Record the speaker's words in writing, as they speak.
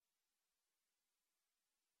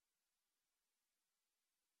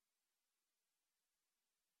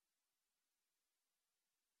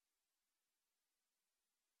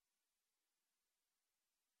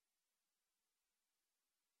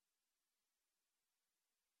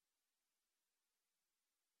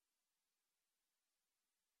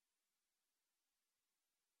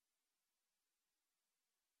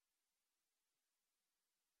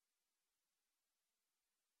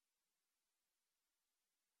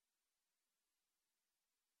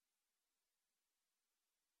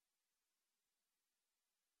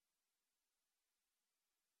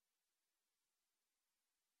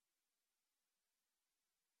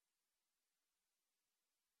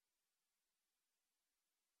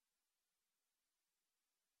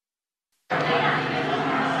Please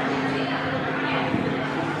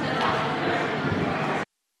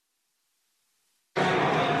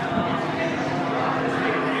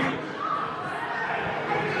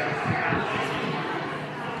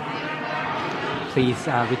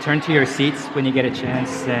return to your seats when you get a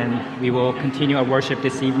chance, and we will continue our worship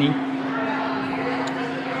this evening.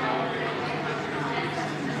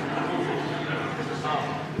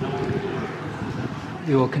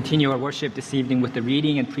 We will continue our worship this evening with the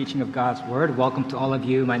reading and preaching of God's Word. Welcome to all of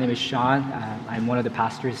you. My name is Shawn. I'm one of the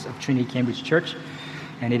pastors of Trinity Cambridge Church,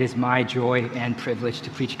 and it is my joy and privilege to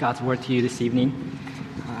preach God's Word to you this evening.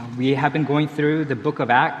 We have been going through the book of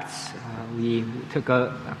Acts. We took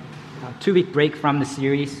a 2-week break from the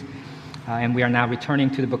series, and we are now returning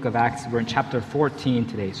to the book of Acts. We're in chapter 14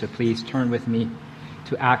 today, so please turn with me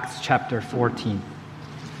to Acts chapter 14.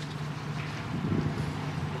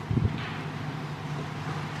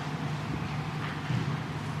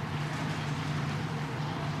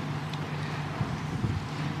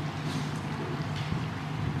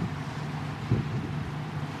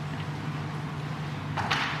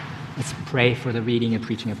 Let's pray for the reading and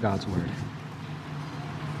preaching of God's Word.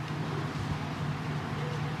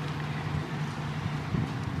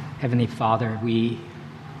 Heavenly Father, we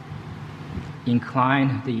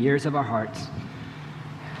incline the ears of our hearts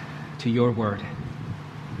to your word,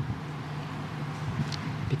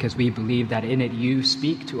 because we believe that in it you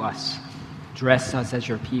speak to us, dress us as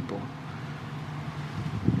your people,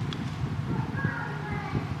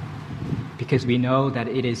 because we know that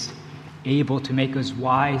it is able to make us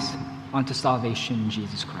wise unto salvation in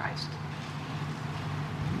Jesus Christ.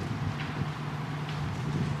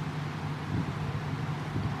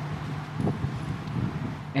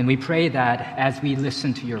 And we pray that as we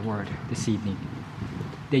listen to your word this evening,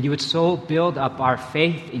 that you would so build up our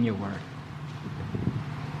faith in your word,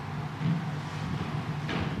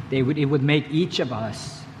 it would make each of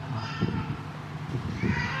us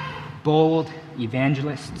bold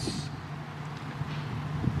evangelists,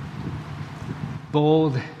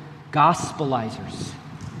 bold gospelizers,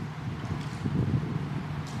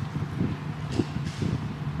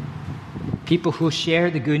 people who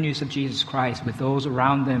share the good news of Jesus Christ with those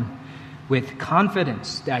around them with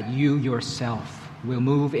confidence that you yourself will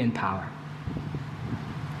move in power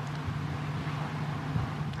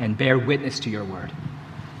and bear witness to your word.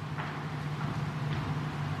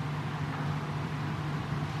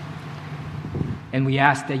 And we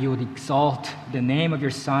ask that you would exalt the name of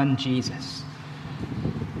your Son, Jesus,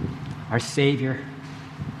 our Savior.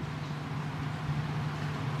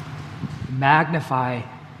 Magnify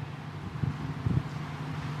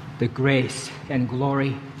the grace and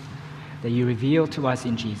glory that you reveal to us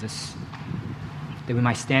in Jesus, that we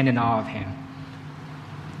might stand in awe of him,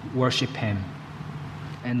 worship him,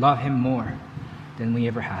 and love him more than we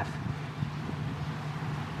ever have.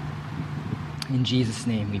 In Jesus'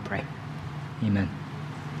 name we pray. Amen.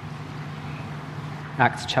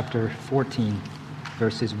 Acts chapter 14,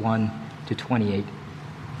 verses 1 to 28.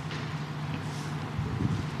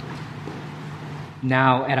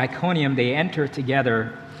 Now at Iconium they entered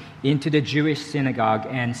together into the Jewish synagogue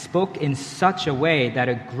and spoke in such a way that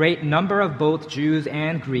a great number of both Jews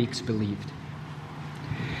and Greeks believed.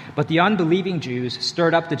 But the unbelieving Jews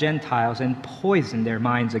stirred up the Gentiles and poisoned their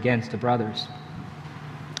minds against the brothers.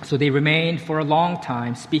 So they remained for a long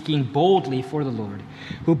time, speaking boldly for the Lord,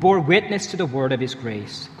 who bore witness to the word of his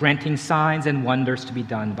grace, granting signs and wonders to be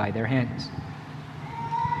done by their hands.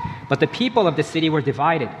 But the people of the city were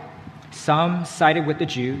divided. Some sided with the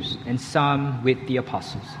Jews and some with the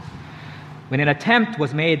apostles. When an attempt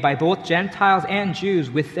was made by both Gentiles and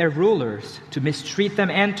Jews with their rulers to mistreat them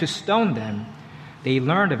and to stone them, they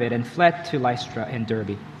learned of it and fled to Lystra and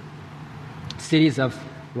Derbe, cities of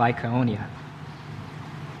Lycaonia,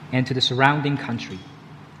 and to the surrounding country.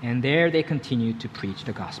 And there they continued to preach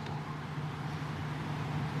the gospel.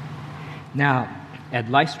 Now,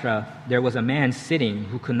 at Lystra, there was a man sitting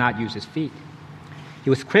who could not use his feet. He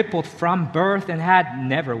was crippled from birth and had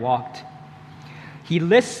never walked. He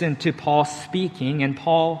listened to Paul speaking, and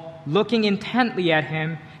Paul, looking intently at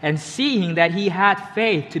him and seeing that he had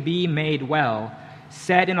faith to be made well,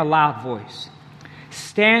 said in a loud voice,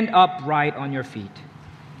 "Stand upright on your feet."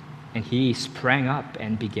 And he sprang up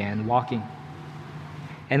and began walking.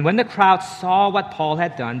 And when the crowd saw what Paul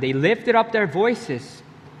had done, they lifted up their voices,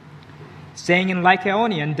 saying in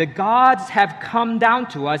Lycaonian, "The gods have come down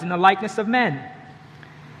to us in the likeness of men."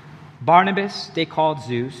 Barnabas they called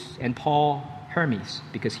Zeus, and Paul Hermes,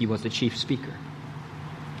 because he was the chief speaker.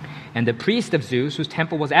 And the priest of Zeus, whose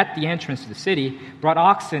temple was at the entrance to the city, brought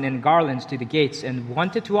oxen and garlands to the gates and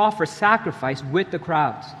wanted to offer sacrifice with the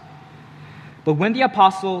crowds. But when the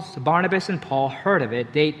apostles Barnabas and Paul heard of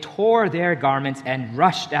it, they tore their garments and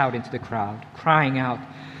rushed out into the crowd, crying out,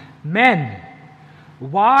 "Men,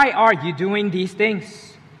 why are you doing these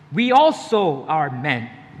things? We also are men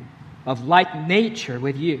of like nature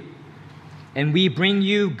with you. And we bring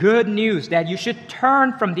you good news that you should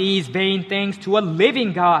turn from these vain things to a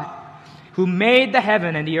living God who made the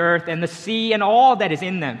heaven and the earth and the sea and all that is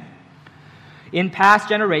in them. In past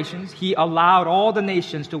generations, he allowed all the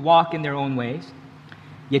nations to walk in their own ways,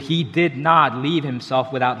 yet he did not leave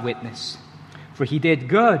himself without witness. For he did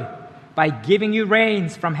good by giving you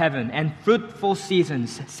rains from heaven and fruitful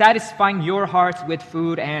seasons, satisfying your hearts with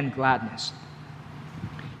food and gladness."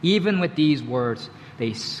 Even with these words,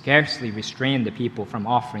 they scarcely restrained the people from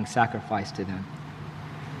offering sacrifice to them.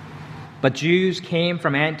 But Jews came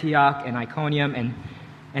from Antioch and Iconium,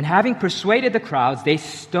 and having persuaded the crowds, they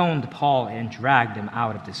stoned Paul and dragged him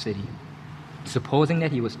out of the city, supposing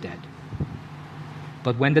that he was dead.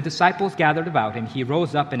 But when the disciples gathered about him, he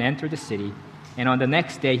rose up and entered the city, and on the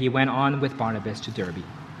next day he went on with Barnabas to Derbe.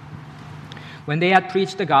 When they had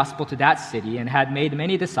preached the gospel to that city and had made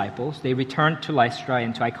many disciples, they returned to Lystra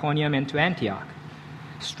and to Iconium and to Antioch,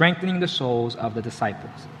 strengthening the souls of the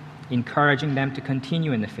disciples, encouraging them to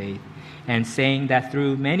continue in the faith, and saying that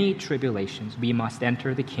through many tribulations we must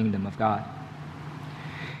enter the kingdom of God.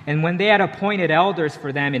 And when they had appointed elders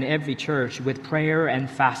for them in every church, with prayer and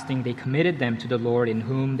fasting they committed them to the Lord in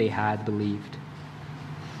whom they had believed.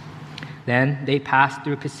 Then they passed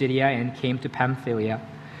through Pisidia and came to Pamphylia,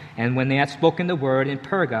 and when they had spoken the word in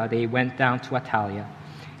Perga, they went down to Attalia,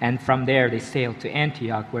 and from there they sailed to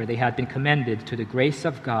Antioch, where they had been commended to the grace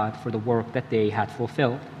of God for the work that they had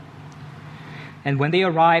fulfilled. And when they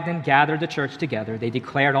arrived and gathered the church together, they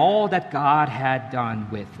declared all that God had done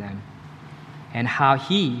with them, and how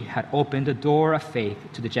he had opened the door of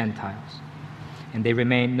faith to the Gentiles. And they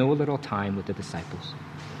remained no little time with the disciples.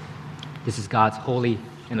 This is God's holy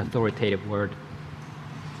and authoritative word.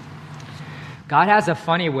 God has a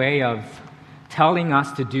funny way of telling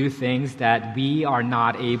us to do things that we are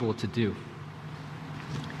not able to do.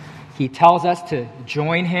 He tells us to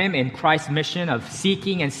join him in Christ's mission of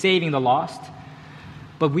seeking and saving the lost,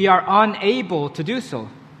 but we are unable to do so.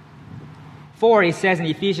 For he says in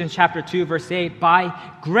Ephesians chapter 2, verse 8, "By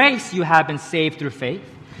grace you have been saved through faith,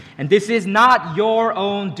 and this is not your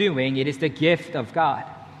own doing, it is the gift of God."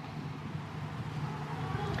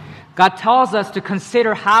 God tells us to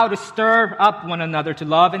consider how to stir up one another to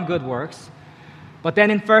love and good works. But then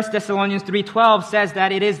in 1 Thessalonians 3:12 says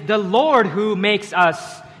that it is the Lord who makes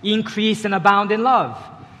us increase and abound in love.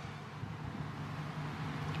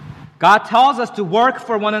 God tells us to work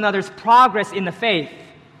for one another's progress in the faith.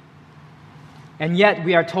 And yet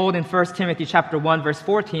we are told in 1 Timothy chapter 1, verse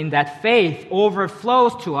 14, that faith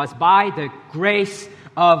overflows to us by the grace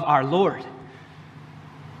of our Lord.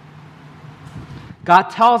 God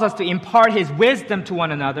tells us to impart his wisdom to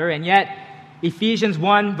one another, and yet Ephesians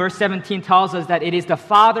 1, verse 17 tells us that it is the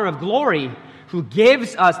Father of glory who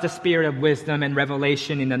gives us the spirit of wisdom and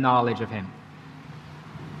revelation in the knowledge of him.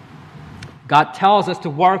 God tells us to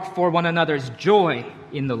work for one another's joy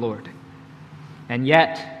in the Lord. And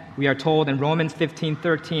yet we are told in Romans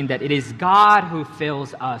 15:13 that it is God who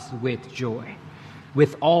fills us with joy,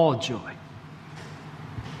 with all joy.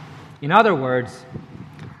 In other words,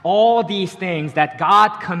 all these things that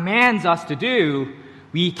God commands us to do,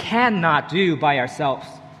 we cannot do by ourselves.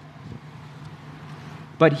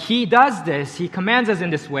 But he does this, he commands us in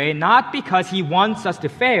this way, not because he wants us to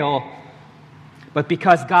fail, but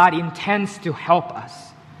because God intends to help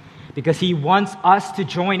us, because he wants us to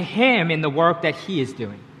join him in the work that he is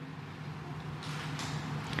doing.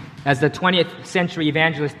 As the 20th century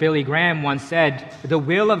evangelist Billy Graham once said, "The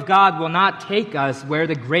will of God will not take us where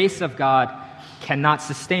the grace of God cannot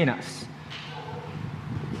sustain us."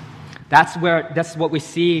 That's what we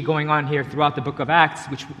see going on here throughout the book of Acts,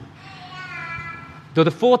 which, though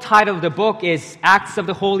the full title of the book is Acts of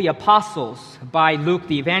the Holy Apostles by Luke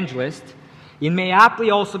the Evangelist, it may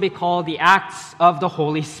aptly also be called the Acts of the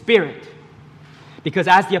Holy Spirit. Because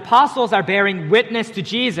as the apostles are bearing witness to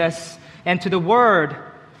Jesus and to the Word,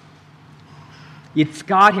 it's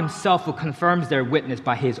God himself who confirms their witness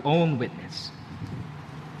by his own witness.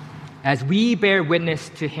 As we bear witness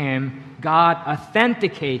to him, God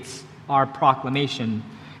authenticates our proclamation.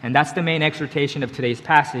 And that's the main exhortation of today's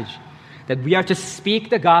passage, that we are to speak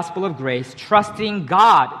the gospel of grace, trusting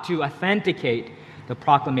God to authenticate the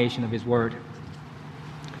proclamation of his word.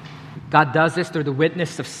 God does this through the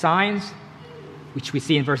witness of signs, which we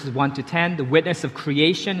see in verses 1 to 10, the witness of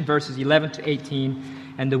creation, verses 11 to 18,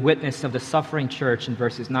 and the witness of the suffering church in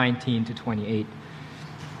verses 19 to 28.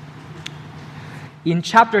 In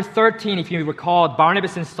chapter 13, if you recall,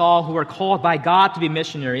 Barnabas and Saul, who were called by God to be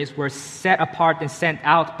missionaries, were set apart and sent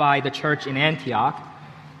out by the church in Antioch.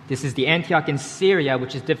 This is the Antioch in Syria,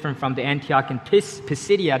 which is different from the Antioch in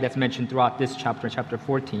Pisidia that's mentioned throughout this chapter, chapter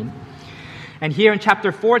 14. And here in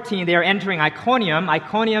chapter 14, they are entering Iconium.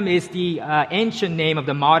 Iconium is the ancient name of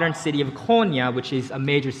the modern city of Konya, which is a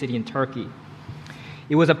major city in Turkey.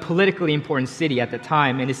 It was a politically important city at the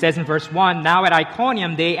time. And it says in verse 1, "Now at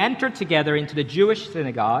Iconium they entered together into the Jewish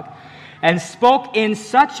synagogue and spoke in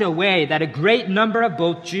such a way that a great number of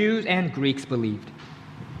both Jews and Greeks believed."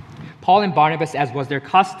 Paul and Barnabas, as was their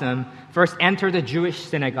custom, first enter the Jewish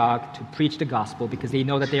synagogue to preach the gospel because they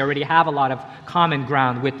know that they already have a lot of common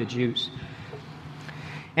ground with the Jews.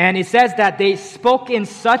 And it says that they spoke in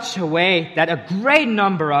such a way that a great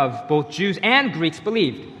number of both Jews and Greeks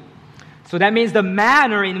believed. So that means the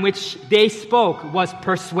manner in which they spoke was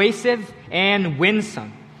persuasive and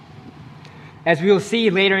winsome. As we will see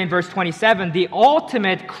later in verse 27, the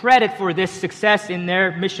ultimate credit for this success in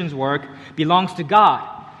their missions work belongs to God,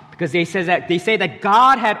 because they say that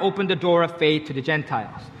God had opened the door of faith to the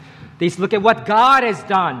Gentiles. They look at what God has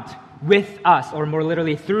done with us, or more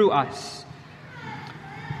literally through us.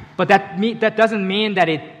 But that doesn't mean that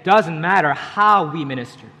it doesn't matter how we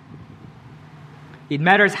minister. It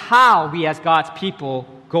matters how we as God's people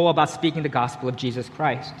go about speaking the gospel of Jesus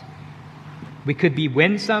Christ. We could be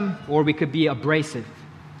winsome or we could be abrasive.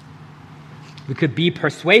 We could be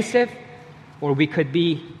persuasive or we could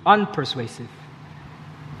be unpersuasive.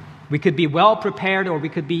 We could be well prepared or we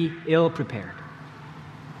could be ill prepared.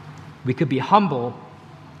 We could be humble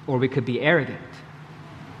or we could be arrogant.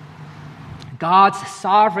 God's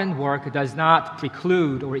sovereign work does not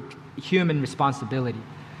preclude or human responsibility.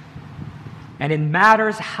 And it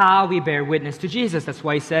matters how we bear witness to Jesus. That's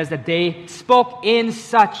why he says that they spoke in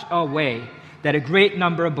such a way that a great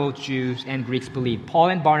number of both Jews and Greeks believed. Paul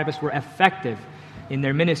and Barnabas were effective in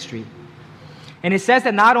their ministry. And it says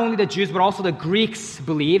that not only the Jews, but also the Greeks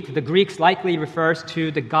believed. The Greeks likely refers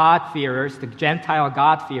to the God-fearers, the Gentile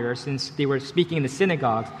God-fearers, since they were speaking in the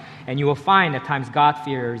synagogues. And you will find at times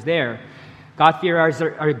God-fearers there. God-fearers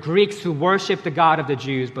are Greeks who worship the God of the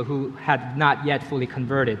Jews, but who had not yet fully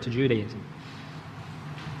converted to Judaism.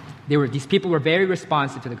 These people were very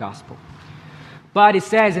responsive to the gospel. But it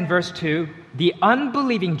says in verse 2, "The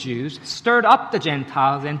unbelieving Jews stirred up the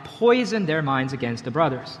Gentiles and poisoned their minds against the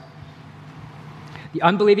brothers." The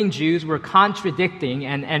unbelieving Jews were contradicting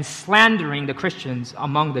and slandering the Christians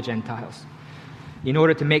among the Gentiles in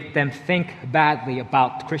order to make them think badly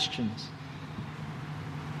about Christians.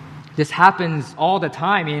 This happens all the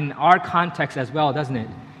time in our context as well, doesn't it?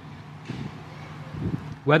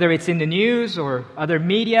 Whether it's in the news or other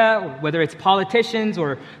media, whether it's politicians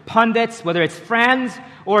or pundits, whether it's friends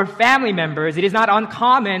or family members, it is not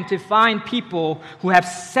uncommon to find people who have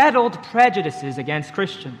settled prejudices against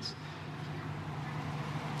Christians.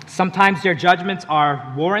 Sometimes their judgments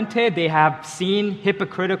are warranted. They have seen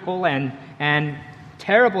hypocritical and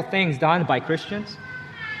terrible things done by Christians.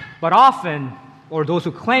 But often, or those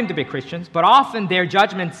who claim to be Christians, but often their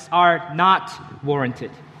judgments are not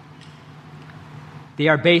warranted. They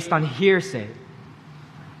are based on hearsay,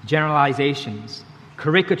 generalizations,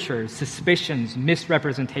 caricatures, suspicions,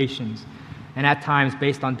 misrepresentations, and at times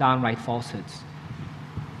based on downright falsehoods.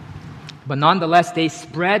 But nonetheless, they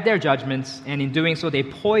spread their judgments, and in doing so, they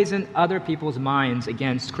poison other people's minds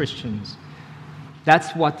against Christians.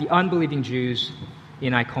 That's what the unbelieving Jews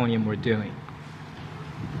in Iconium were doing.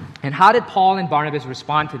 And how did Paul and Barnabas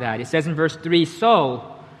respond to that? It says in verse 3,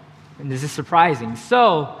 "So," and this is surprising,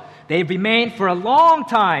 "so they remained for a long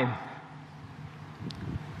time,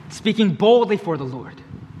 speaking boldly for the Lord,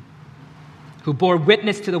 who bore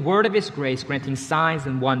witness to the word of his grace, granting signs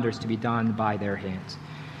and wonders to be done by their hands."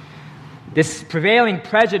 This prevailing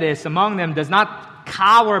prejudice among them does not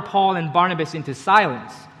cower Paul and Barnabas into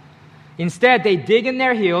silence. Instead, they dig in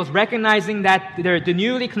their heels, recognizing that the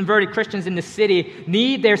newly converted Christians in the city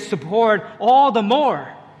need their support all the more.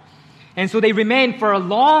 And so they remain for a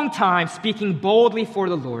long time speaking boldly for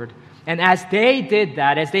the Lord. And as they did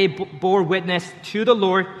that, as they bore witness to the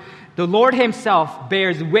Lord himself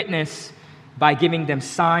bears witness by giving them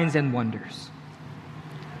signs and wonders.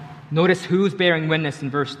 Notice who's bearing witness in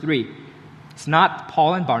verse 3. It's not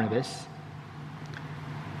Paul and Barnabas.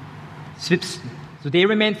 So they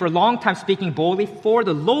remained for a long time speaking boldly for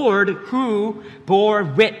the Lord, who bore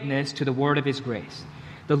witness to the word of his grace.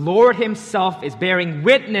 The Lord himself is bearing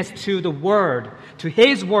witness to the word, to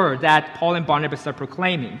his word that Paul and Barnabas are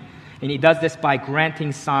proclaiming. And he does this by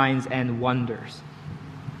granting signs and wonders.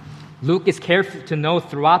 Luke is careful to note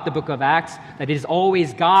throughout the book of Acts that it is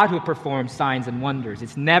always God who performs signs and wonders.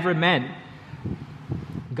 It's never men.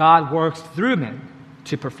 God works through men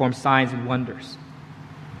to perform signs and wonders.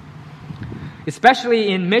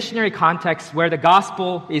 Especially in missionary contexts where the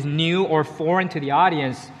gospel is new or foreign to the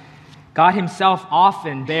audience, God himself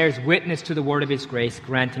often bears witness to the word of his grace,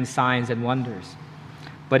 granting signs and wonders.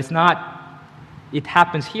 But it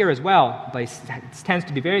happens here as well, but it tends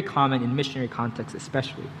to be very common in missionary contexts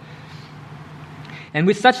especially. And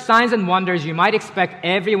with such signs and wonders, you might expect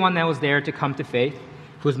everyone that was there to come to faith,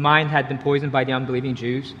 whose mind had been poisoned by the unbelieving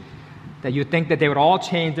Jews, that you'd think that they would all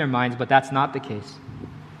change their minds, but that's not the case.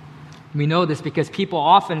 We know this because people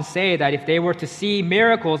often say that if they were to see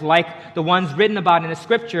miracles like the ones written about in the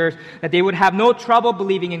scriptures, that they would have no trouble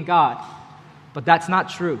believing in God. But that's not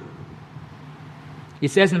true.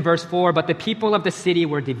 It says in verse 4, "But the people of the city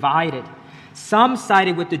were divided. Some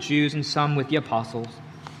sided with the Jews and some with the apostles.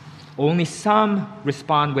 Only some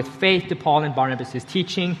respond with faith to Paul and Barnabas'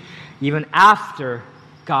 teaching, even after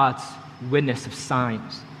God's witness of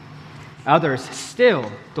signs. Others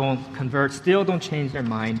still don't convert, still don't change their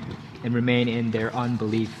mind, and remain in their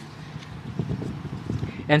unbelief."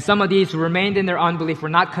 And some of these who remained in their unbelief were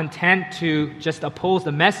not content to just oppose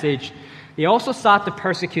the message. They also sought to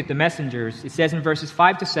persecute the messengers. It says in verses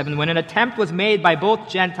 5 to 7, "When an attempt was made by both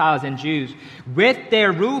Gentiles and Jews with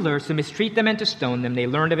their rulers to mistreat them and to stone them, they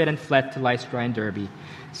learned of it and fled to Lystra and Derbe,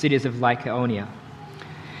 cities of Lycaonia,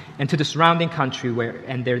 and to the surrounding country,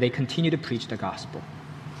 and there they continued to preach the gospel."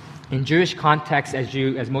 In Jewish context,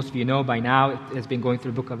 as most of you know by now, it has been going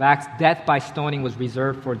through the book of Acts, death by stoning was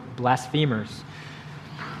reserved for blasphemers,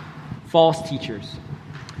 false teachers.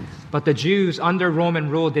 But the Jews under Roman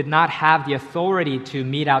rule did not have the authority to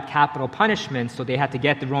mete out capital punishment, so they had to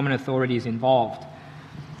get the Roman authorities involved.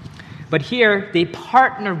 But here, they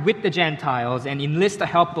partner with the Gentiles and enlist the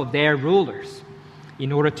help of their rulers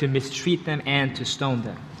in order to mistreat them and to stone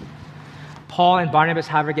them. Paul and Barnabas,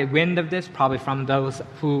 however, get wind of this, probably from those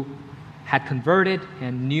who had converted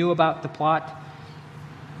and knew about the plot.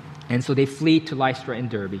 And so they flee to Lystra and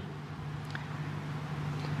Derbe.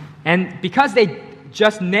 And because they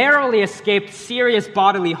just narrowly escaped serious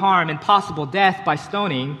bodily harm and possible death by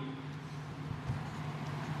stoning,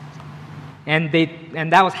 and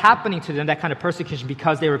that was happening to them, that kind of persecution,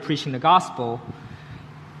 because they were preaching the gospel,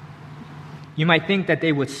 you might think that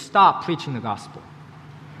they would stop preaching the gospel.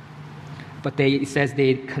 But it says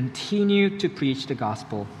they continued to preach the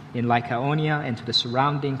gospel in Lycaonia and to the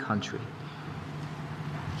surrounding country.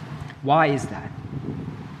 Why is that?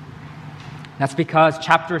 That's because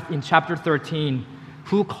in chapter 13,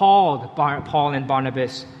 who called Paul and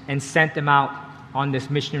Barnabas and sent them out on this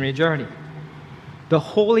missionary journey? The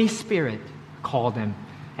Holy Spirit called them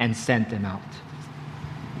and sent them out.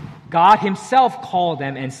 God himself called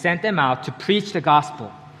them and sent them out to preach the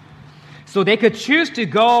gospel. So they could choose to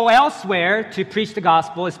go elsewhere to preach the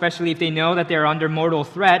gospel, especially if they know that they're under mortal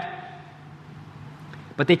threat.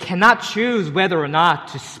 But they cannot choose whether or not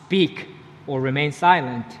to speak or remain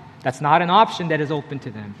silent. That's not an option that is open to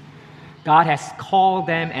them. God has called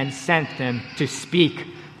them and sent them to speak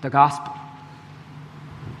the gospel.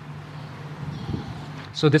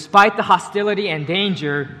 So despite the hostility and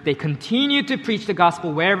danger, they continued to preach the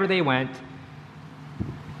gospel wherever they went.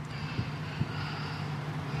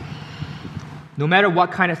 No matter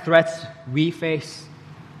what kind of threats we face,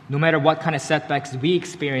 no matter what kind of setbacks we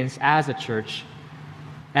experience as a church,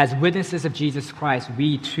 as witnesses of Jesus Christ,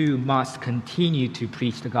 we too must continue to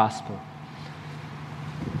preach the gospel.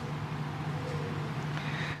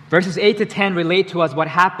 Verses 8 to 10 relate to us what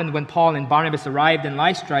happened when Paul and Barnabas arrived in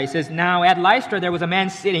Lystra. He says, "Now at Lystra there was a man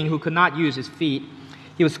sitting who could not use his feet.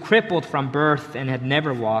 He was crippled from birth and had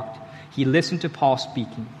never walked. He listened to Paul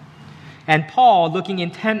speaking. And Paul, looking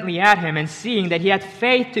intently at him and seeing that he had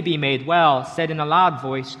faith to be made well, said in a loud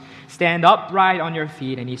voice, 'Stand upright on your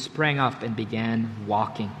feet.' And he sprang up and began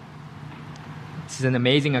walking." This is an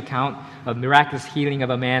amazing account of miraculous healing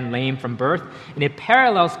of a man lame from birth. And it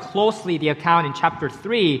parallels closely the account in chapter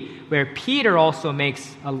 3, where Peter also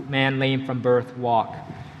makes a man lame from birth walk.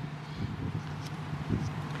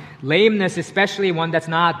 Lameness, especially one that's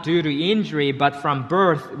not due to injury but from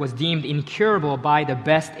birth, was deemed incurable by the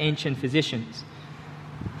best ancient physicians.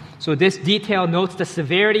 So this detail notes the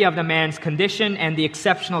severity of the man's condition and the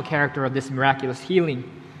exceptional character of this miraculous healing.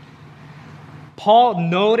 Paul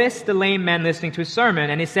noticed the lame man listening to his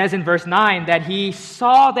sermon, and it says in verse 9 that he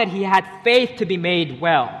saw that he had faith to be made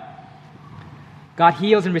well. God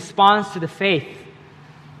heals in response to the faith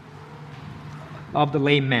of the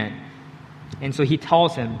lame man. And so he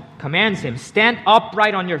commands him, "Stand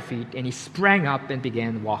upright on your feet." And he sprang up and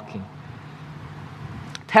began walking.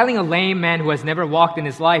 Telling a lame man who has never walked in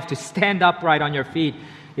his life to stand upright on your feet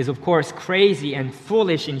is, of course, crazy and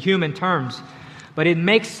foolish in human terms. But it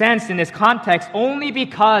makes sense in this context only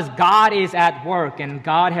because God is at work and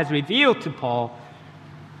God has revealed to Paul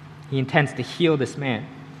he intends to heal this man.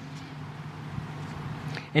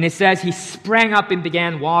 And it says he sprang up and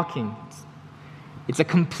began walking. It's a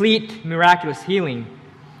complete miraculous healing.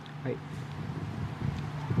 Right?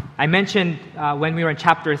 I mentioned when we were in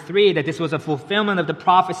chapter 3 that this was a fulfillment of the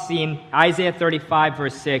prophecy in Isaiah 35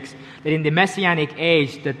 verse 6 that in the Messianic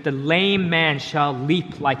age that the lame man shall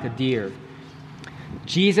leap like a deer.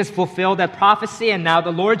 Jesus fulfilled that prophecy, and now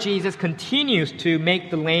the Lord Jesus continues to make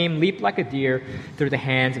the lame leap like a deer through the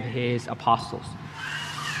hands of his apostles.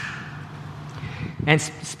 And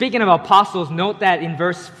speaking of apostles, note that in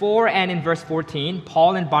verse 4 and in verse 14,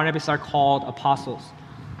 Paul and Barnabas are called apostles,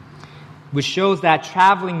 which shows that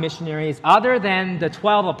traveling missionaries other than the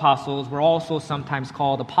 12 apostles were also sometimes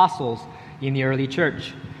called apostles in the early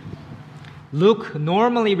church. Luke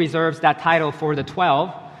normally reserves that title for the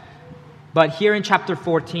 12, but here in chapter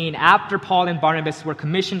 14, after Paul and Barnabas were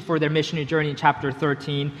commissioned for their missionary journey in chapter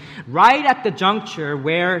 13, right at the juncture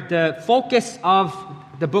where the focus of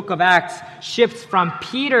the book of Acts shifts from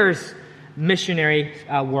Peter's missionary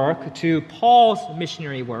work to Paul's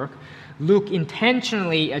missionary work, Luke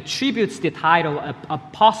intentionally attributes the title of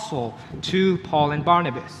apostle to Paul and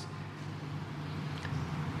Barnabas.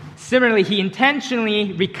 Similarly, he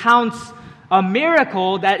intentionally recounts a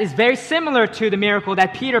miracle that is very similar to the miracle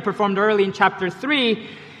that Peter performed early in chapter 3.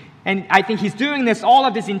 And I think he's doing all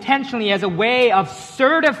of this intentionally as a way of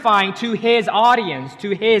certifying to his audience, to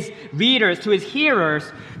his readers, to his hearers,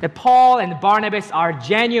 that Paul and Barnabas are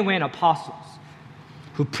genuine apostles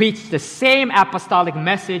who preach the same apostolic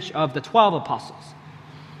message of the 12 apostles.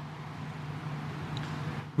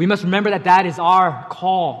 We must remember that that is our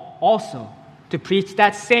call also, to preach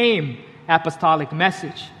that same apostolic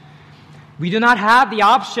message. We do not have the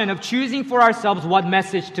option of choosing for ourselves what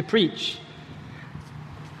message to preach.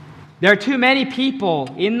 There are too many people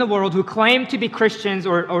in the world who claim to be Christians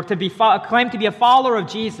or claim to be a follower of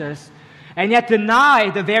Jesus, and yet deny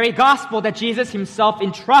the very gospel that Jesus himself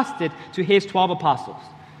entrusted to his 12 apostles.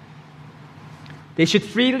 They should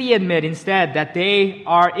freely admit instead that they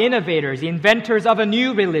are innovators, inventors of a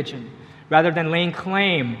new religion, rather than laying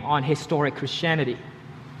claim on historic Christianity.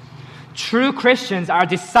 True Christians are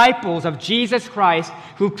disciples of Jesus Christ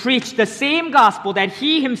who preach the same gospel that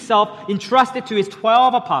he himself entrusted to his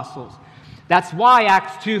 12 apostles. That's why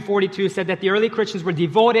Acts 2:42 said that the early Christians were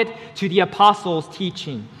devoted to the apostles'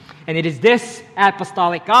 teaching. And it is this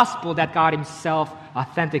apostolic gospel that God himself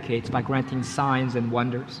authenticates by granting signs and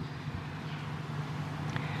wonders.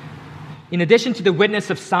 In addition to the witness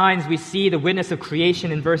of signs, we see the witness of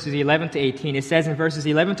creation in verses 11 to 18. It says in verses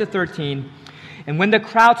 11 to 13, "And when the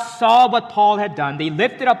crowd saw what Paul had done, they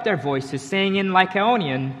lifted up their voices, saying in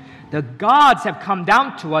Lycaonian, 'The gods have come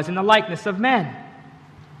down to us in the likeness of men.'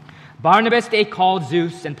 Barnabas they called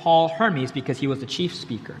Zeus, and Paul Hermes, because he was the chief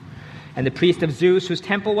speaker. And the priest of Zeus, whose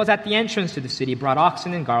temple was at the entrance to the city, brought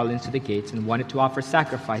oxen and garlands to the gates and wanted to offer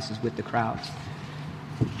sacrifices with the crowds."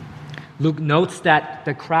 Luke notes that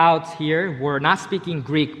the crowds here were not speaking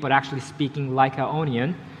Greek, but actually speaking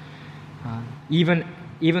Lycaonian.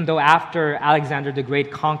 Even though after Alexander the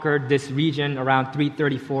Great conquered this region around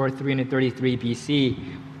 333 BC,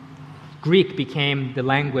 Greek became the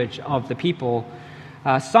language of the people.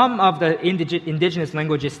 Some of the indigenous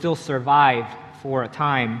languages still survived for a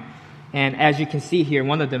time, and as you can see here,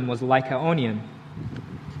 one of them was Lycaonian.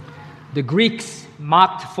 The Greeks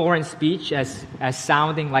mocked foreign speech as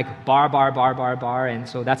sounding like bar, and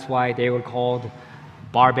so that's why they were called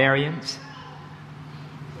barbarians.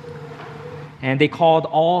 And they called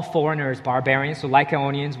all foreigners barbarians, so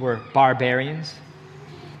Lycaonians were barbarians.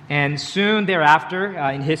 And soon thereafter,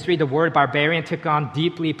 in history, the word barbarian took on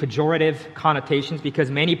deeply pejorative connotations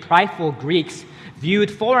because many prideful Greeks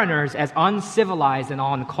viewed foreigners as uncivilized and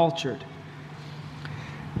uncultured.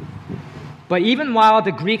 But even while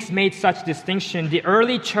the Greeks made such distinction, the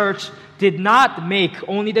early church did not make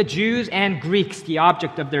only the Jews and Greeks the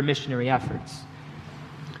object of their missionary efforts.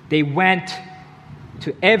 They went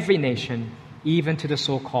to every nation, even to the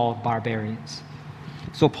so-called barbarians.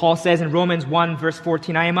 So Paul says in Romans 1 verse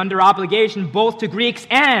 14, "I am under obligation both to Greeks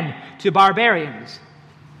and to barbarians."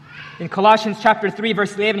 In Colossians chapter 3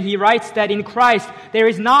 verse 11, he writes that in Christ there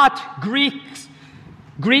is not Greek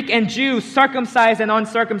and Jew, circumcised and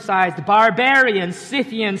uncircumcised, barbarian,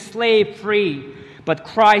 Scythian, slave free, but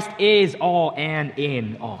Christ is all and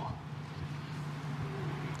in all.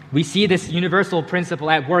 We see this universal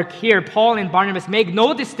principle at work here. Paul and Barnabas make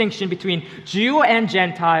no distinction between Jew and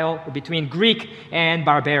Gentile, or between Greek and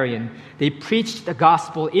barbarian. They preached the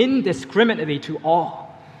gospel indiscriminately to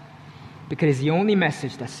all, because it's the only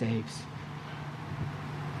message that saves.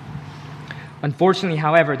 Unfortunately,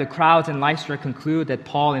 however, the crowds in Lystra conclude that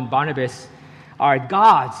Paul and Barnabas are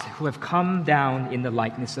gods who have come down in the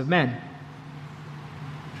likeness of men.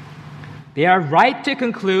 They are right to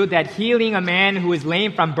conclude that healing a man who is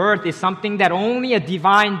lame from birth is something that only a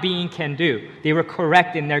divine being can do. They were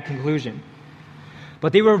correct in their conclusion.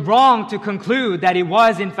 But they were wrong to conclude that it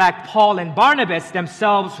was, in fact, Paul and Barnabas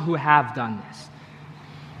themselves who have done this.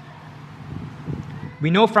 We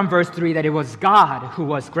know from verse 3 that it was God who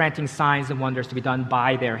was granting signs and wonders to be done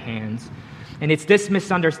by their hands. And it's this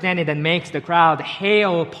misunderstanding that makes the crowd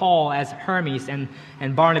hail Paul as Hermes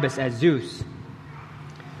and Barnabas as Zeus.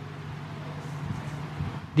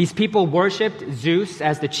 These people worshipped Zeus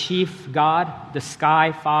as the chief god, the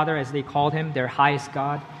sky father, as they called him, their highest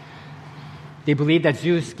god. They believed that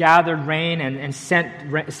Zeus gathered rain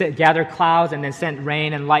and gathered clouds and then sent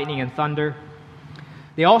rain and lightning and thunder.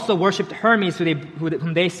 They also worshipped Hermes,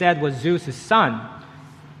 whom they said was Zeus' son.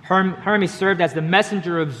 Hermes served as the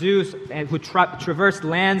messenger of Zeus who traversed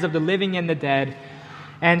lands of the living and the dead.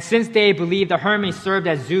 And since they believed that Hermes served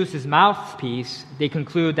as Zeus' mouthpiece, they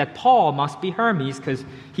conclude that Paul must be Hermes because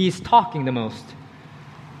he's talking the most.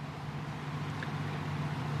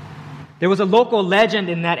 There was a local legend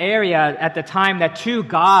in that area at the time that two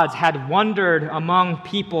gods had wandered among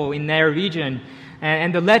people in their region.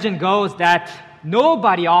 And the legend goes that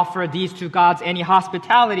nobody offered these two gods any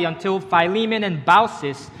hospitality until Philemon and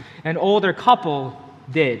Baucis, an older couple,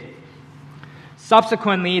 did.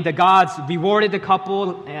 Subsequently, the gods rewarded the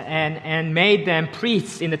couple and made them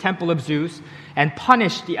priests in the temple of Zeus and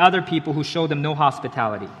punished the other people who showed them no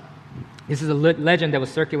hospitality. This is a legend that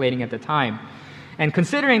was circulating at the time. And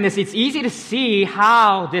considering this, it's easy to see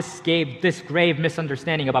how this grave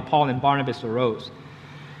misunderstanding about Paul and Barnabas arose.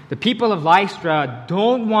 The people of Lystra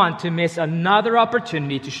don't want to miss another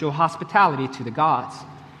opportunity to show hospitality to the gods.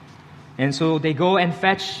 And so they go and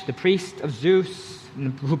fetch the priest of Zeus,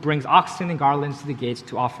 who brings oxen and garlands to the gates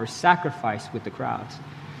to offer sacrifice with the crowds.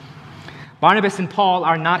 Barnabas and Paul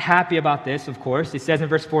are not happy about this, of course. It says in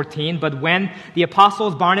verse 14, "But when the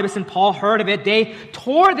apostles Barnabas and Paul heard of it, they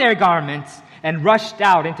tore their garments and rushed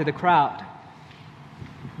out into the crowd."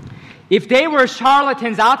 If they were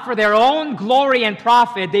charlatans out for their own glory and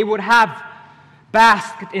profit, they would have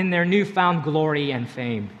basked in their newfound glory and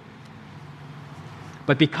fame.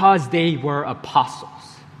 But because they were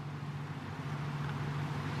apostles,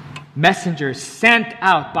 messengers sent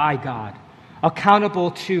out by God,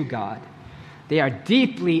 accountable to God, they are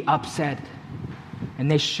deeply upset.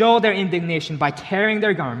 And they show their indignation by tearing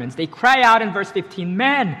their garments. They cry out in verse 15,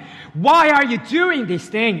 "Men, why are you doing these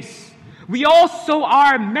things? We also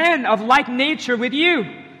are men of like nature with you.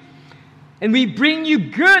 And we bring you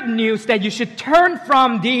good news that you should turn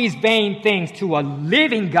from these vain things to a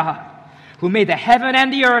living God who made the heaven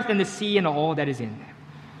and the earth and the sea and all that is in them."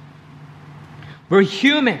 We're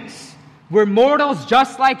humans. We're mortals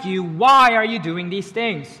just like you. Why are you doing these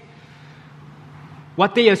things?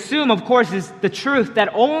 What they assume, of course, is the truth that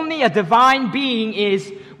only a divine being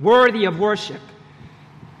is worthy of worship.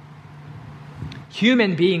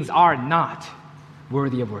 Human beings are not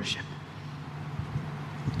worthy of worship.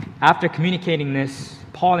 After communicating this,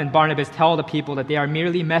 Paul and Barnabas tell the people that they are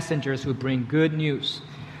merely messengers who bring good news,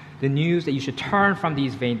 the news that you should turn from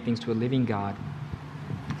these vain things to a living God.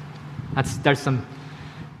 There's some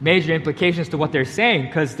major implications to what they're saying,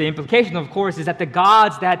 because the implication, of course, is that the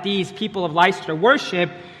gods that these people of Lystra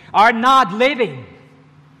worship are not living.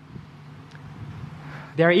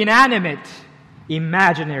 They're inanimate,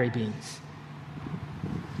 imaginary beings.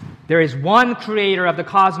 There is one creator of the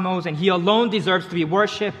cosmos, and he alone deserves to be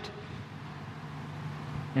worshipped.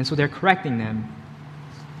 And so they're correcting them.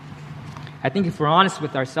 I think if we're honest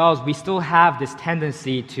with ourselves, we still have this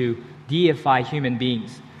tendency to deify human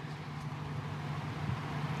beings.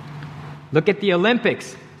 Look at the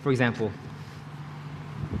Olympics, for example.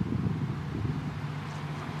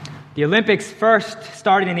 The Olympics first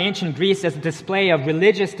started in ancient Greece as a display of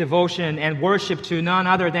religious devotion and worship to none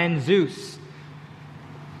other than Zeus.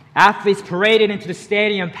 Athletes paraded into the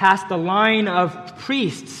stadium past the line of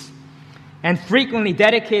priests and frequently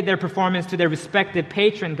dedicated their performance to their respective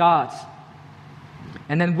patron gods.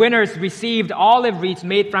 And then winners received olive wreaths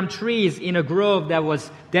made from trees in a grove that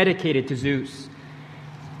was dedicated to Zeus.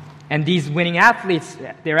 And these winning athletes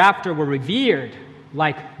thereafter were revered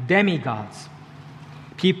like demigods,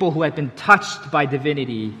 people who had been touched by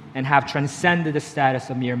divinity and have transcended the status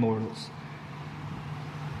of mere mortals.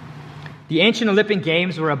 The ancient Olympic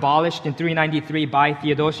Games were abolished in 393 by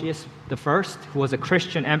Theodosius I, who was a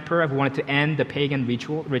Christian emperor who wanted to end the pagan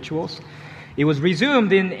rituals. It was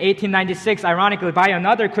resumed in 1896, ironically, by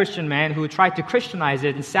another Christian man who tried to Christianize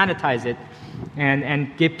it and sanitize it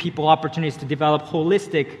and give people opportunities to develop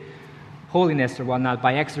holistic holiness or whatnot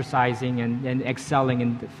by exercising and excelling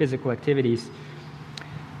in the physical activities.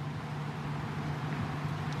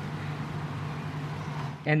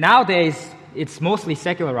 And nowadays, it's mostly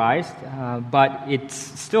secularized, but it's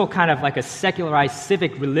still kind of like a secularized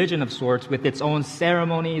civic religion of sorts with its own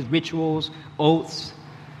ceremonies, rituals, oaths.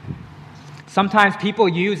 Sometimes people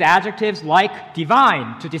use adjectives like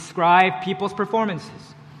divine to describe people's performances.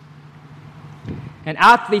 And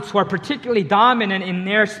athletes who are particularly dominant in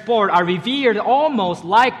their sport are revered almost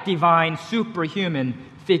like divine, superhuman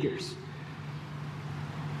figures.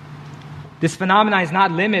 This phenomenon is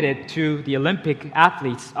not limited to the Olympic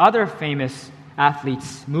athletes. Other famous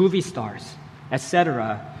athletes, movie stars,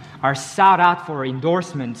 etc., are sought out for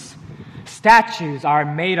endorsements. Statues are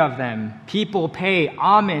made of them. People pay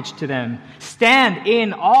homage to them, stand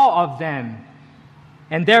in awe of them,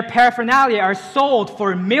 and their paraphernalia are sold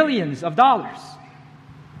for millions of dollars.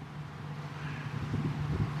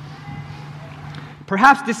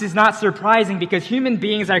 Perhaps this is not surprising because human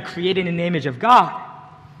beings are created in the image of God.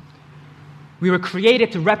 We were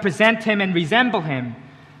created to represent Him and resemble Him.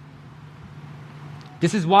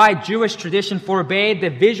 This is why Jewish tradition forbade the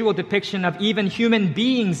visual depiction of even human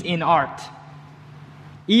beings in art,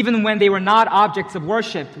 even when they were not objects of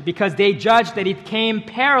worship, because they judged that it came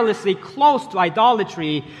perilously close to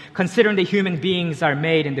idolatry, considering the human beings are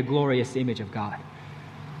made in the glorious image of God.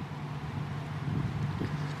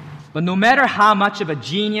 But no matter how much of a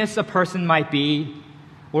genius a person might be,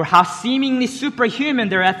 or how seemingly superhuman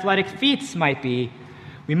their athletic feats might be,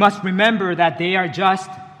 we must remember that they are just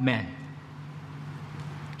men.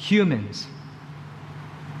 Humans,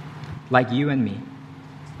 like you and me.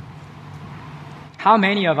 How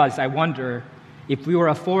many of us, I wonder, if we were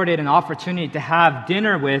afforded an opportunity to have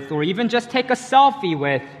dinner with, or even just take a selfie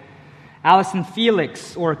with, Allison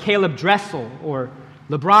Felix, or Caleb Dressel, or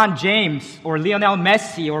LeBron James, or Lionel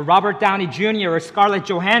Messi, or Robert Downey Jr., or Scarlett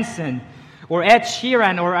Johansson, or Ed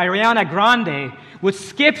Sheeran, or Ariana Grande, would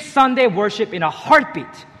skip Sunday worship in a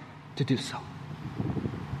heartbeat to do so.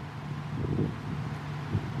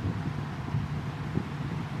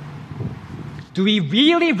 Do we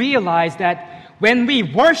really realize that when we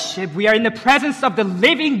worship, we are in the presence of the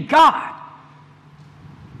living God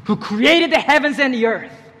who created the heavens and the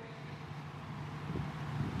earth?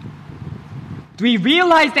 Do we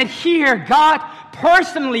realize that here God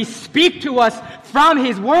personally speaks to us from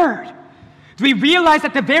His Word? Do we realize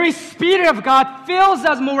that the very Spirit of God fills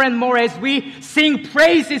us more and more as we sing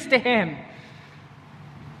praises to Him?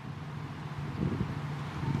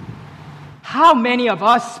 How many of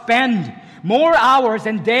us spend more hours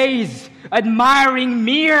and days admiring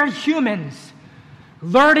mere humans,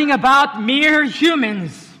 learning about mere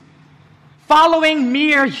humans, following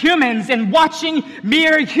mere humans, and watching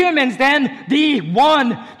mere humans than the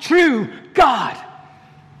one true God?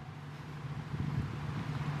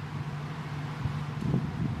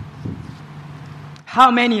 How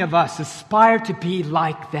many of us aspire to be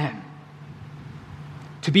like them?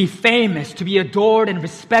 To be famous, to be adored and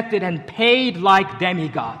respected and paid like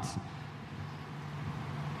demigods?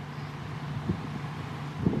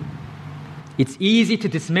 It's easy to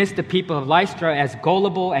dismiss the people of Lystra as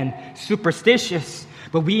gullible and superstitious,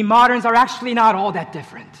 but we moderns are actually not all that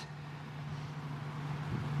different.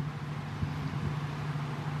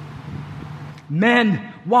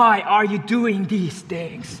 Men, why are you doing these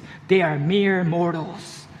things? They are mere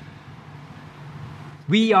mortals.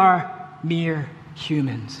 We are mere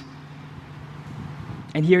humans.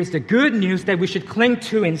 And here's the good news that we should cling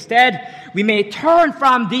to instead. We may turn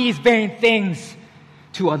from these vain things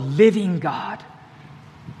to a living God.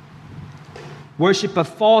 Worship of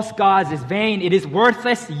false gods is vain. It is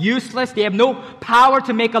worthless, useless. They have no power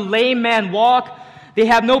to make a lame man walk. They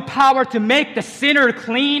have no power to make the sinner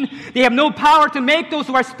clean. They have no power to make those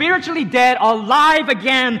who are spiritually dead alive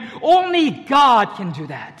again. Only God can do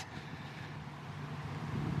that.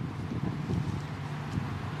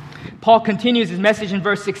 Paul continues his message in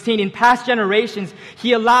verse 16. In past generations,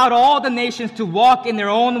 he allowed all the nations to walk in their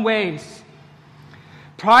own ways.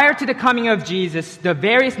 Prior to the coming of Jesus, the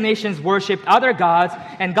various nations worshipped other gods,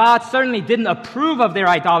 and God certainly didn't approve of their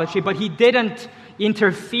idolatry, but He didn't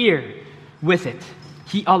interfere with it.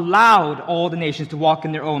 He allowed all the nations to walk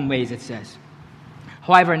in their own ways, it says.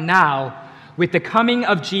 However, now, with the coming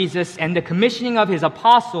of Jesus and the commissioning of His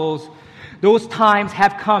apostles, those times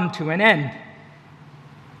have come to an end.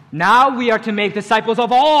 Now we are to make disciples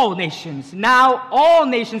of all nations. Now all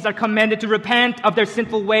nations are commanded to repent of their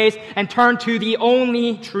sinful ways and turn to the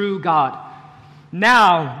only true God.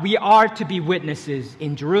 Now we are to be witnesses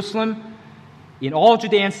in Jerusalem, in all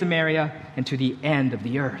Judea and Samaria, and to the end of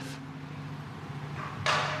the earth.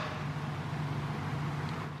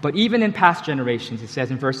 But even in past generations, it says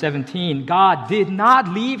in verse 17, God did not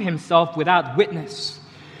leave himself without witness.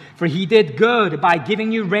 For he did good by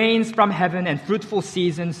giving you rains from heaven and fruitful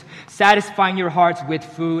seasons, satisfying your hearts with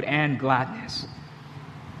food and gladness.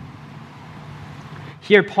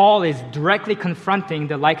 Here, Paul is directly confronting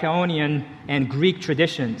the Lycaonian and Greek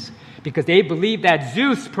traditions because they believe that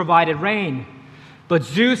Zeus provided rain. But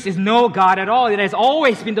Zeus is no God at all. It has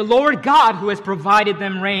always been the Lord God who has provided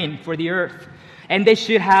them rain for the earth. And they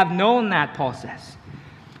should have known that, Paul says.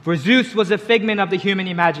 For Zeus was a figment of the human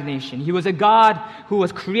imagination. He was a God who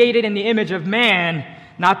was created in the image of man,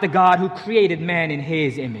 not the God who created man in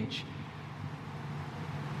his image.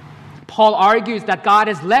 Paul argues that God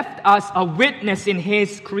has left us a witness in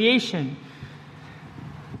his creation.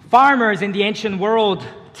 Farmers in the ancient world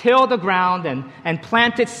tilled the ground and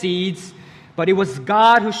planted seeds, but it was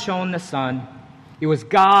God who shone the sun. It was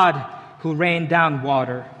God who rained down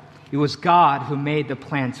water. It was God who made the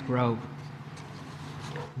plants grow.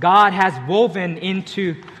 God has woven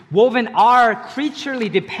our creaturely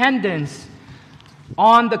dependence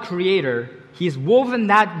on the Creator. He's woven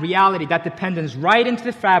that reality, that dependence, right into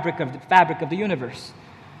the fabric of the universe.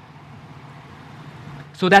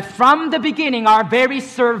 So that from the beginning, our very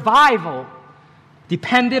survival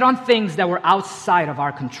depended on things that were outside of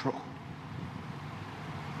our control.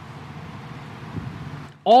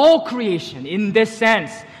 All creation, in this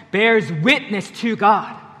sense, bears witness to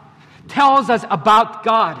God, tells us about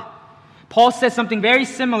God. Paul says something very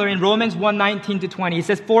similar in Romans 1:19-20. He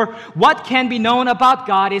says, "For what can be known about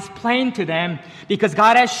God is plain to them, because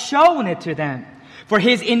God has shown it to them. For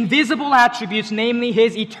his invisible attributes, namely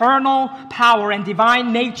his eternal power and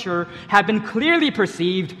divine nature, have been clearly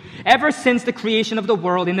perceived ever since the creation of the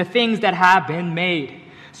world in the things that have been made.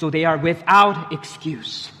 So they are without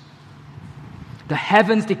excuse. The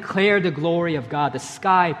heavens declare the glory of God. The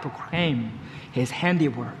sky proclaim his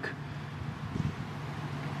handiwork."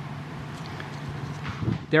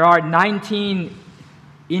 There are 19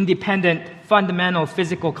 independent, fundamental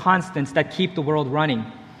physical constants that keep the world running.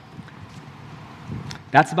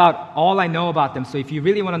 That's about all I know about them. So if you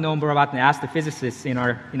really want to know more about them, ask the physicists in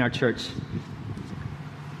our church.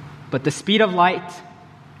 But the speed of light,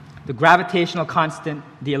 the gravitational constant,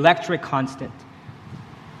 the electric constant,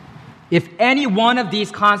 if any one of these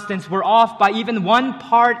constants were off by even 1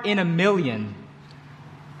 part in a million,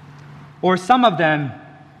 or some of them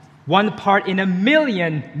 1 part in a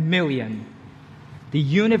million, the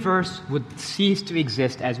universe would cease to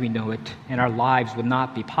exist as we know it, and our lives would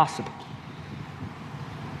not be possible.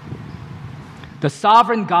 The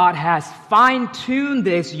sovereign God has fine-tuned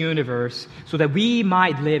this universe so that we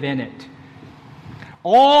might live in it.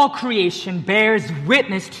 All creation bears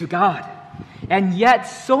witness to God. And yet,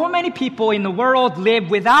 so many people in the world live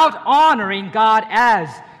without honoring God as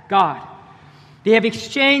God. They have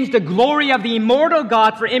exchanged the glory of the immortal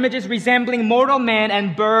God for images resembling mortal man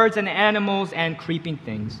and birds and animals and creeping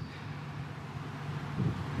things.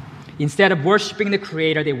 Instead of worshiping the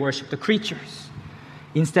Creator, they worship the creatures.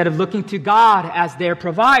 Instead of looking to God as their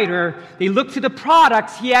provider, they look to the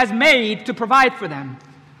products He has made to provide for them.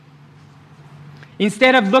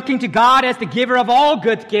 Instead of looking to God as the giver of all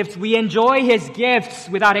good gifts, we enjoy His gifts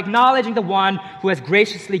without acknowledging the one who has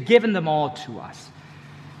graciously given them all to us.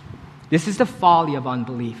 This is the folly of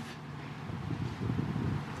unbelief.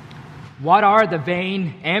 What are the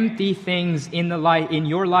vain, empty things in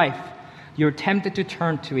your life you're tempted to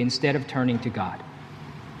turn to instead of turning to God?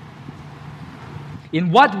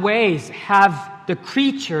 In what ways have the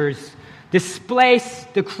creatures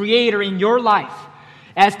displaced the Creator in your life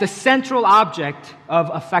as the central object of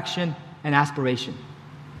affection and aspiration?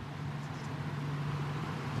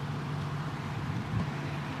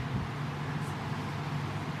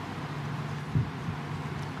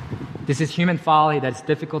 This is human folly that's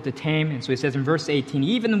difficult to tame. And so it says in verse 18,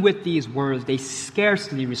 even with these words, they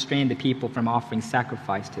scarcely restrained the people from offering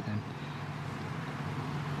sacrifice to them.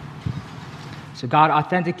 So God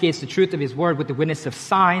authenticates the truth of His word with the witness of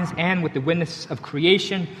signs and with the witness of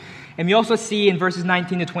creation. And we also see in verses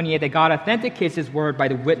 19 to 28 that God authenticates His word by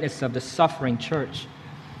the witness of the suffering church.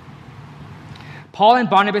 Paul and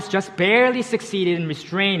Barnabas just barely succeeded in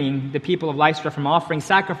restraining the people of Lystra from offering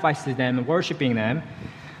sacrifice to them and worshiping them.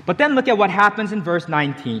 But then look at what happens in verse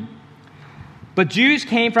 19. But Jews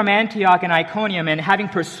came from Antioch and Iconium, and having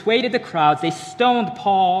persuaded the crowds, they stoned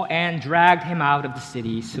Paul and dragged him out of the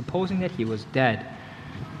city, supposing that he was dead.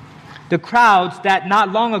 The crowds that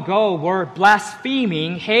not long ago were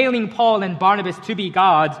blaspheming, hailing Paul and Barnabas to be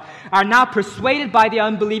gods, are now persuaded by the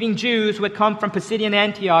unbelieving Jews who had come from Pisidian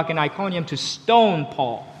Antioch and Iconium to stone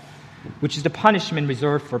Paul, which is the punishment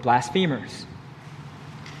reserved for blasphemers.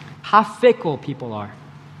 How fickle people are.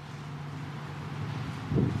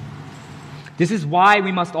 This is why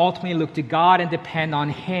we must ultimately look to God and depend on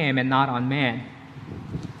Him and not on man.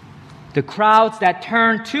 The crowds that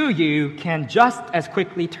turn to you can just as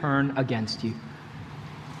quickly turn against you.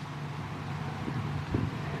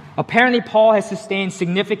 Apparently, Paul has sustained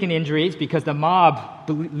significant injuries because the mob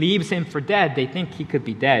believes him for dead. They think he could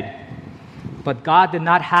be dead. But God did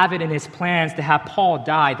not have it in His plans to have Paul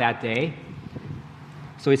die that day.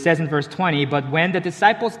 So it says in verse 20, "But when the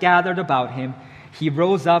disciples gathered about him, he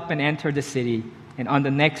rose up and entered the city, and on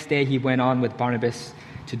the next day he went on with Barnabas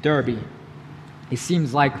to Derbe." It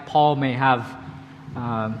seems like Paul may have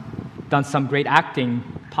done some great acting,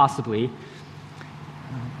 possibly,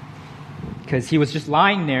 because he was just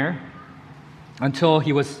lying there until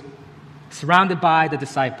he was surrounded by the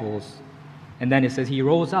disciples. And then it says he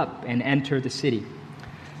rose up and entered the city.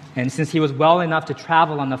 And since he was well enough to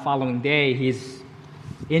travel on the following day, his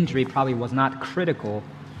injury probably was not critical.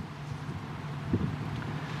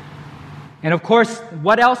 And of course,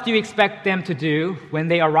 what else do you expect them to do when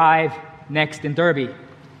they arrive next in Derbe?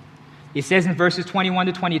 It says in verses 21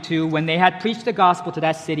 to 22, "When they had preached the gospel to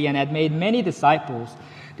that city and had made many disciples,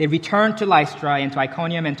 they returned to Lystra and to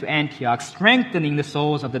Iconium and to Antioch, strengthening the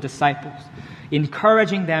souls of the disciples,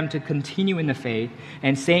 encouraging them to continue in the faith,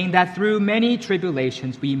 and saying that through many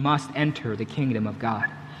tribulations we must enter the kingdom of God."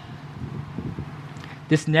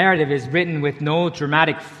 This narrative is written with no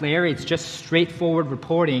dramatic flair. It's just straightforward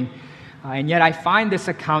reporting. And yet I find this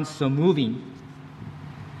account so moving.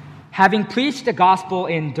 Having preached the gospel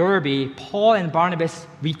in Derbe, Paul and Barnabas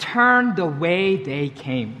returned the way they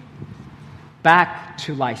came, back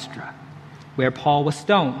to Lystra, where Paul was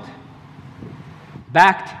stoned,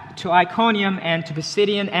 back to Iconium and to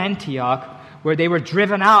Pisidian Antioch, where they were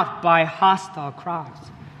driven out by hostile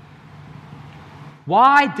crowds.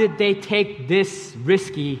 Why did they take this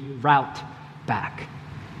risky route back?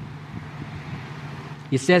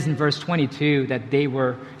 It says in verse 22 that they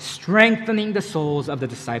were strengthening the souls of the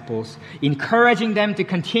disciples, encouraging them to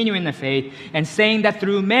continue in the faith, and saying that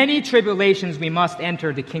through many tribulations we must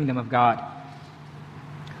enter the kingdom of God.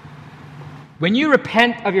 When you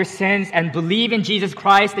repent of your sins and believe in Jesus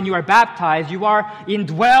Christ and you are baptized, you are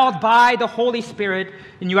indwelled by the Holy Spirit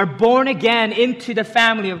and you are born again into the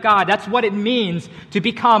family of God. That's what it means to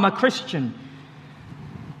become a Christian.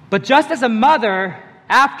 But just as a mother,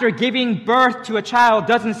 after giving birth to a child,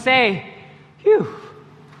 doesn't say, "Phew,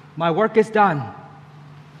 my work is done.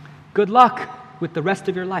 Good luck with the rest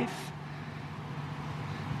of your life."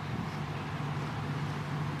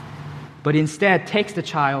 But instead takes the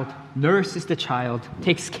child, nurses the child,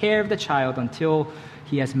 takes care of the child until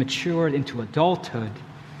he has matured into adulthood.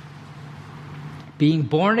 Being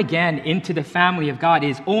born again into the family of God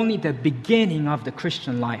is only the beginning of the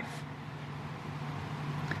Christian life.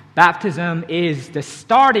 Baptism is the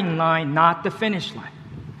starting line, not the finish line.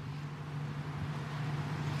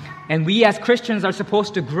 And we as Christians are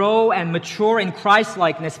supposed to grow and mature in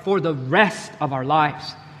Christ-likeness for the rest of our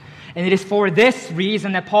lives. And it is for this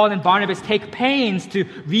reason that Paul and Barnabas take pains to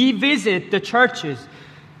revisit the churches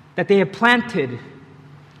that they have planted,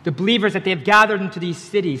 the believers that they have gathered into these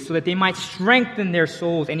cities, so that they might strengthen their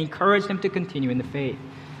souls and encourage them to continue in the faith.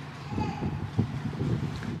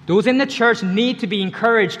 Those in the church need to be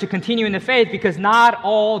encouraged to continue in the faith because not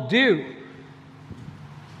all do.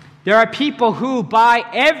 There are people who, by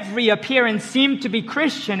every appearance, seem to be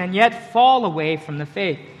Christian and yet fall away from the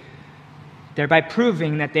faith, thereby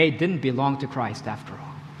proving that they didn't belong to Christ after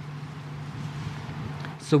all.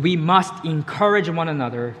 So we must encourage one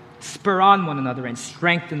another, spur on one another, and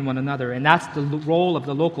strengthen one another. And that's the role of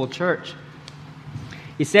the local church.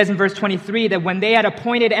 It says in verse 23 that when they had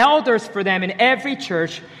appointed elders for them in every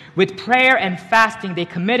church, with prayer and fasting, they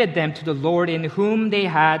committed them to the Lord in whom they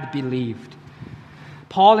had believed.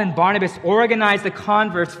 Paul and Barnabas organized the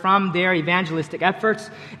converts from their evangelistic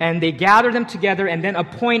efforts, and they gather them together and then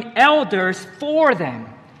appoint elders for them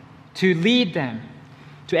to lead them,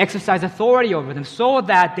 to exercise authority over them, so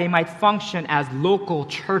that they might function as local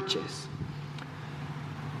churches.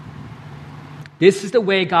 This is the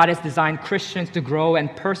way God has designed Christians to grow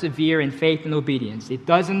and persevere in faith and obedience. It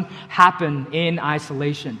doesn't happen in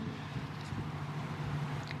isolation.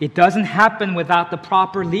 It doesn't happen without the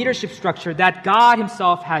proper leadership structure that God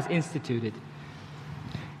Himself has instituted.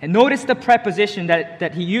 And notice the preposition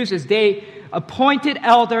that he uses. They appointed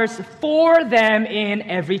elders for them in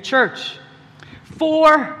every church.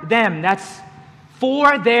 For them. That's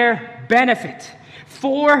for their benefit.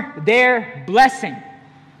 For their blessing.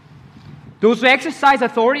 Those who exercise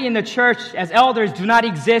authority in the church as elders do not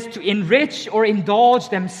exist to enrich or indulge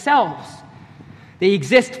themselves. They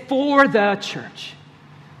exist for the church.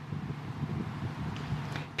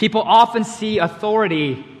 People often see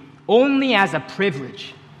authority only as a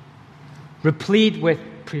privilege, replete with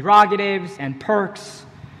prerogatives and perks,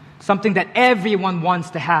 something that everyone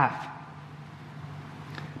wants to have.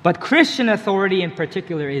 But Christian authority in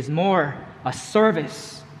particular is more a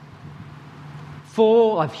service,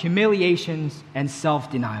 full of humiliations and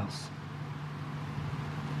self-denials.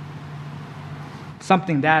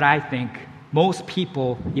 Something that I think most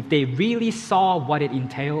people, if they really saw what it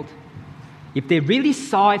entailed, if they really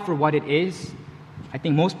saw it for what it is, I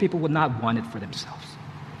think most people would not want it for themselves.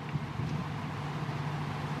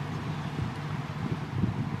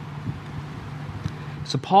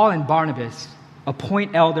 So Paul and Barnabas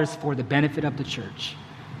appoint elders for the benefit of the church,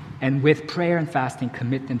 and with prayer and fasting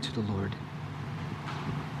commit them to the Lord.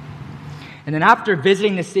 And then after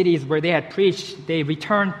visiting the cities where they had preached, they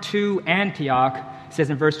returned to Antioch. It says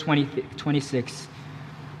in verse 26,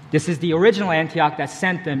 this is the original Antioch that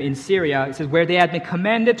sent them in Syria. It says, where they had been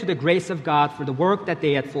commended to the grace of God for the work that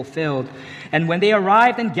they had fulfilled. And when they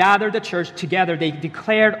arrived and gathered the church together, they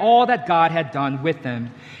declared all that God had done with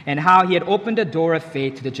them and how he had opened the door of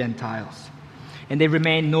faith to the Gentiles. And they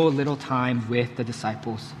remained no little time with the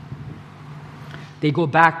disciples. They go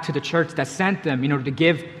back to the church that sent them in order to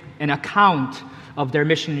give an account of their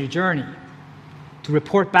missionary journey, to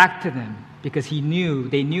report back to them, because they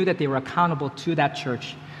knew that they were accountable to that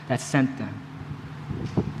church that sent them.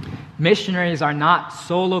 Missionaries are not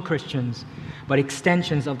solo Christians, but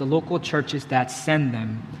extensions of the local churches that send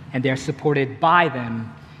them, and they are supported by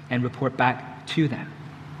them and report back to them.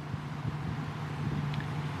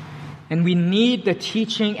 And we need the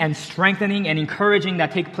teaching and strengthening and encouraging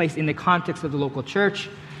that take place in the context of the local church,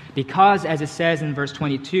 because, as it says in verse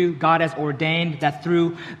 22, God has ordained that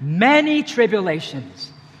through many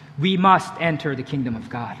tribulations we must enter the kingdom of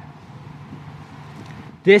God.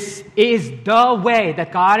 This is the way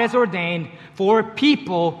that God has ordained for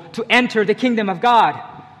people to enter the kingdom of God.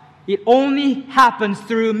 It only happens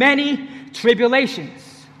through many tribulations.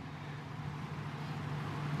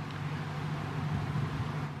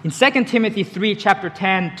 In 2 Timothy 3, chapter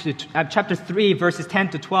 3, verses 10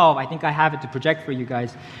 to 12, I think I have it to project for you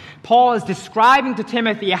guys. Paul is describing to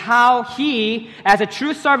Timothy how he, as a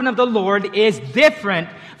true servant of the Lord, is different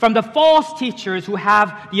from the false teachers who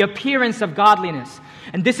have the appearance of godliness.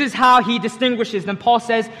 And this is how he distinguishes them. Paul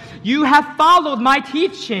says, you have followed my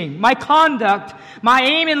teaching, my conduct, my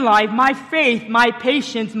aim in life, my faith, my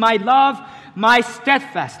patience, my love, my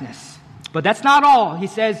steadfastness. But that's not all. He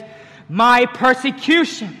says, my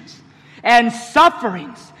persecutions and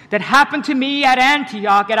sufferings that happened to me at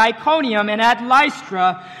Antioch, at Iconium, and at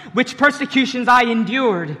Lystra, which persecutions I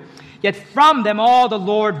endured. Yet from them all the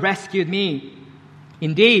Lord rescued me.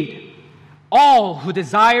 Indeed, all who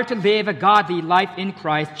desire to live a godly life in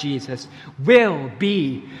Christ Jesus will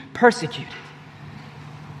be persecuted.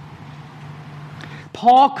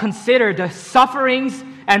 Paul considered the sufferings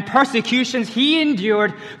and persecutions he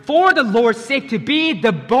endured for the Lord's sake to be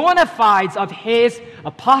the bona fides of his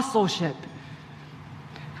apostleship.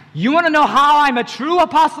 You want to know how I'm a true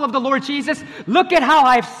apostle of the Lord Jesus? Look at how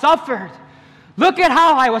I've suffered. Look at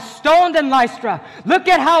how I was stoned in Lystra. Look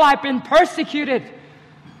at how I've been persecuted.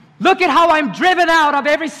 Look at how I'm driven out of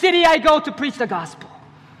every city I go to preach the gospel.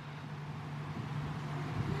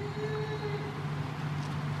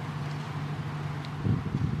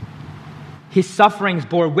 His sufferings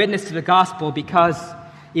bore witness to the gospel because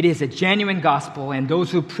it is a genuine gospel, and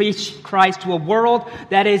those who preach Christ to a world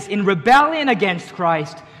that is in rebellion against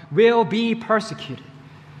Christ will be persecuted.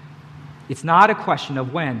 It's not a question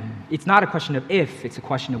of when. It's not a question of if. It's a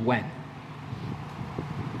question of when.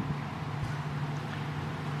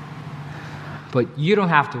 But you don't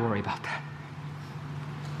have to worry about that.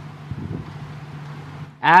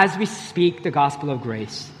 As we speak the gospel of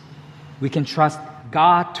grace, we can trust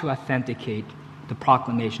God to authenticate the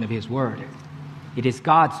proclamation of His word. It is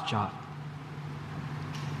God's job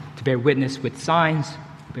to bear witness with signs,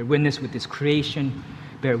 bear witness with His creation,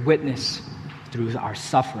 bear witness through our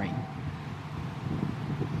suffering.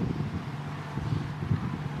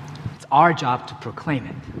 It's our job to proclaim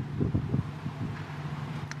it.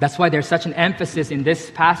 That's why there's such an emphasis in this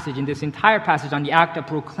passage, in this entire passage, on the act of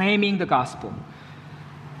proclaiming the gospel.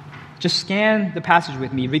 Just scan the passage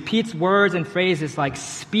with me. It repeats words and phrases like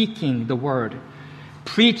speaking the word,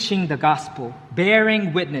 preaching the gospel,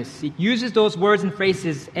 bearing witness. It uses those words and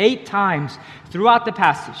phrases 8 times throughout the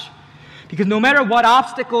passage. Because no matter what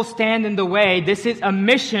obstacles stand in the way, this is a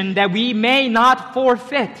mission that we may not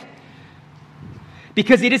forfeit.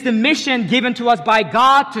 Because it is the mission given to us by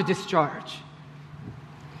God to discharge.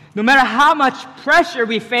 No matter how much pressure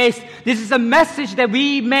we face, this is a message that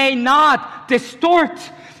we may not distort.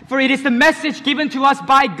 For it is the message given to us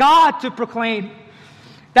by God to proclaim.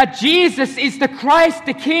 that Jesus is the Christ,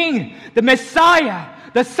 the King, the Messiah,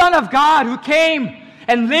 the Son of God who came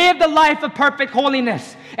and lived a life of perfect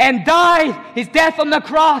holiness and died his death on the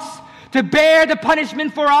cross to bear the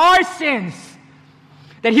punishment for our sins.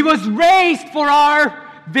 That he was raised for our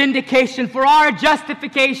vindication, for our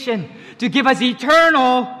justification, to give us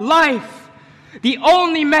eternal life. The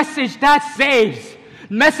only message that saves,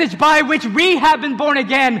 message by which we have been born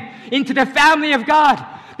again into the family of God.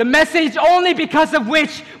 The message only because of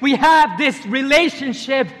which we have this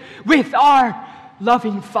relationship with our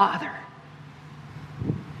loving Father.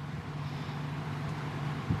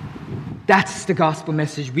 That's the gospel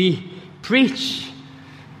message we preach.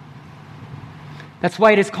 That's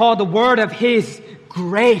why it is called the word of His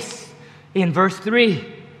grace in verse 3.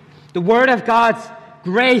 The word of God's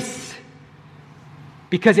grace,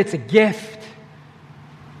 because it's a gift.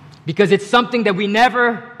 Because it's something that we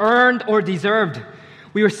never earned or deserved.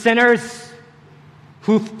 We were sinners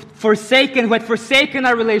who had forsaken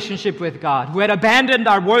our relationship with God, who had abandoned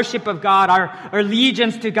our worship of God, our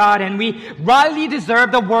allegiance to God, and we rightly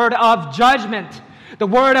deserved the word of judgment, the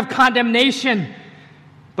word of condemnation.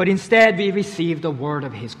 But instead, we received the word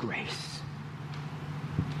of His grace,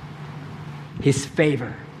 His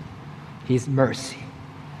favor, His mercy.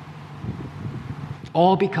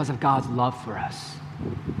 All because of God's love for us.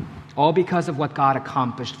 All because of what God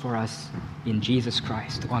accomplished for us in Jesus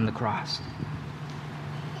Christ on the cross.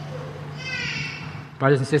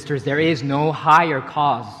 Brothers and sisters, there is no higher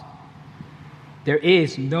cause. There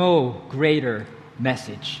is no greater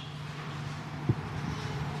message.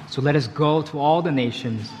 So let us go to all the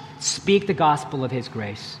nations, speak the gospel of His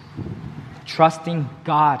grace, trusting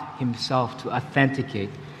God Himself to authenticate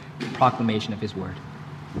the proclamation of His word.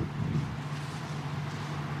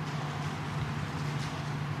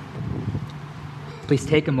 Please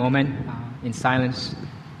take a moment in silence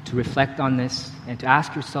to reflect on this and to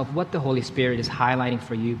ask yourself what the Holy Spirit is highlighting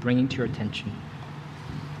for you, bringing to your attention.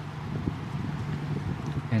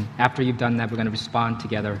 And after you've done that, we're going to respond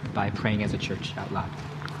together by praying as a church out loud.